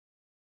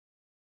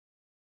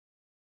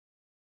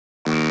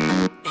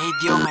Ey,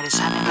 Diomer,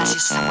 esa nena sí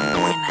está muy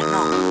buena,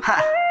 ¿no?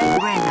 Ja,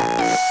 buena.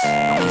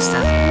 No, que está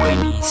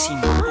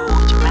buenísima.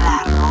 Yo me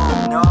la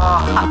robo.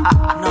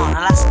 No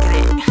las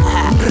cree.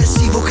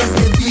 Recibo hojas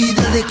de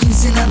vida de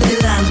 15 en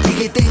adelante,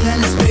 que tengan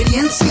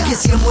experiencia, que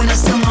sean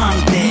buenas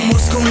amantes.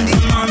 Busco un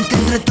diamante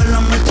entre toda la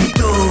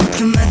multitud,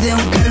 que me dé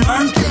un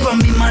calmante pa'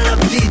 mi mala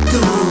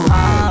actitud.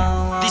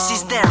 This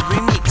is the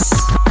remix.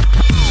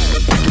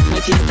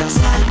 Me tientas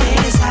al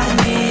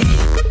besarme,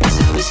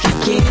 sabes que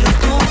quiero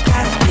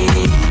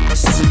tocarte.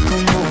 Soy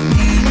como un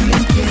niño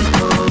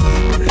inquieto,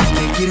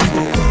 que quiero un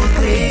poco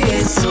de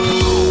eso.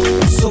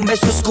 Son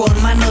besos con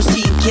manos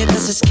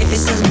inquietas, es que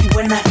esta es muy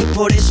buena y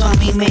por eso a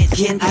mí me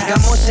tienta.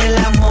 Hagamos el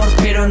amor,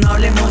 pero no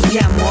hablemos de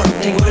amor.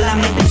 Tengo la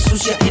mente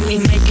sucia en mi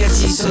maker,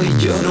 si soy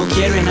yo. No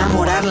quiero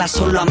enamorarla,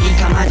 solo a mi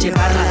cama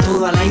llevarla.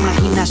 Todo a la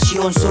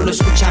imaginación, solo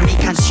escucha mi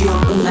canción.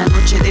 Una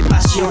noche de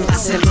pasión,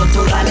 hacerlo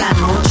toda la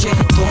noche.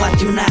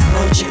 Tómate una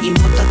roche y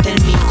móntate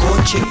en mi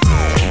coche.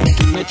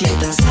 Que me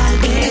tientas al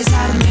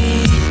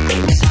besarme,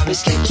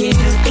 sabes que quiero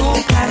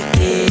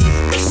tocarte.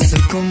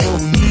 Soy como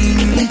un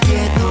niño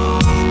inquieto,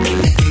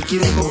 que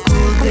quiero un poco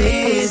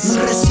de eso.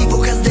 Recibo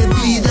hojas de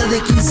vida de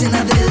 15 en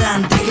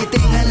adelante, que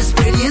tengan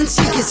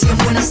experiencia y que sean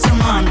buenas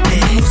amantes.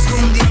 Busco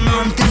un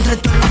diamante entre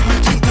toda la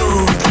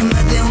multitud, que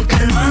me dé un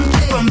calmante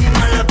pa' mi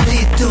mala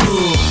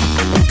actitud.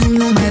 Tú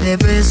no me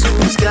debes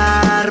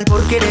juzgar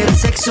por querer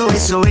sexo,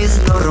 eso es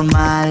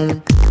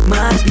normal.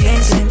 Más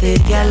bien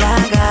sentirte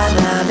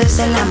halagada de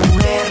ser la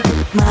mujer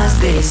más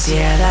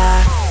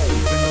deseada.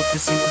 Cuando te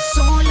siento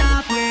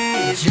sola,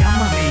 pues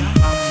llámame.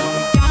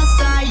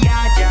 Casa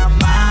ya, ya,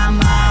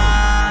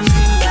 mamá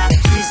mía,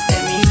 triste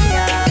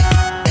mía.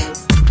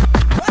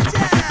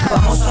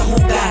 Vamos a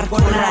jugar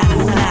con la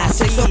luna,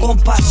 sexo con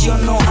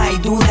pasión, no hay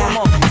duda.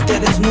 Te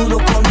desnudo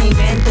con mi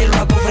mente, lo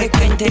hago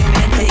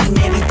frecuentemente,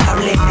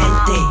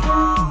 inevitablemente.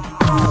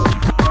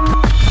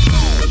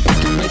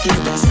 Tú me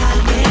tientas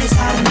al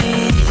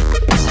besarme,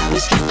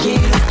 sabes que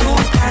quiero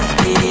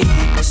tocarte.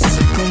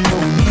 Soy como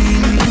un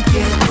niño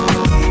inquieto,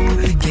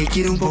 que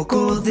quiero un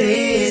poco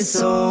de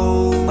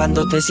eso.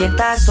 Cuando te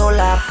sientas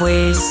sola,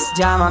 pues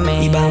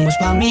llámame y vamos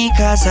pa' mi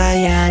casa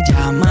ya,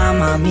 ya,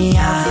 mamá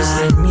mía.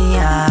 Fuiste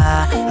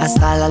mía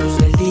hasta la luz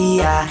del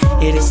día.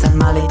 Eres tan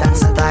mala y tan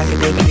santa que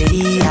te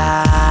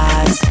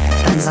creías,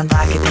 tan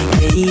santa que te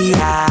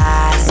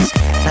creías,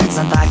 tan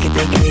santa que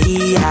te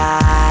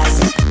creías.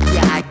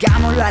 Ya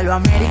hagámoslo a lo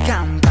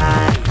American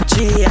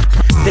Pie, yeah.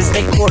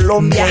 Desde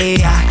Colombia,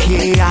 yeah.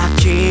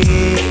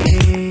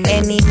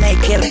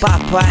 Anymaker,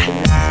 papá.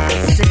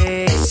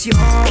 Sesión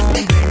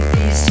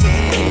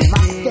 27,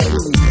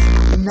 Mastering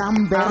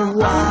 #1.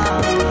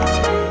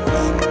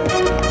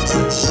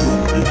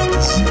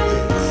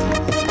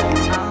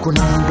 Con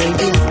un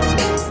baby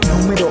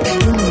número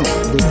 1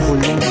 de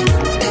Colombia.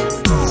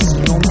 Si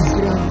no me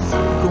crees,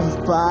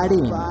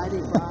 compare.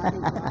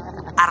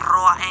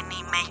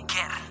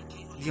 @Anymaker.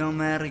 Yo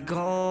me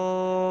rico.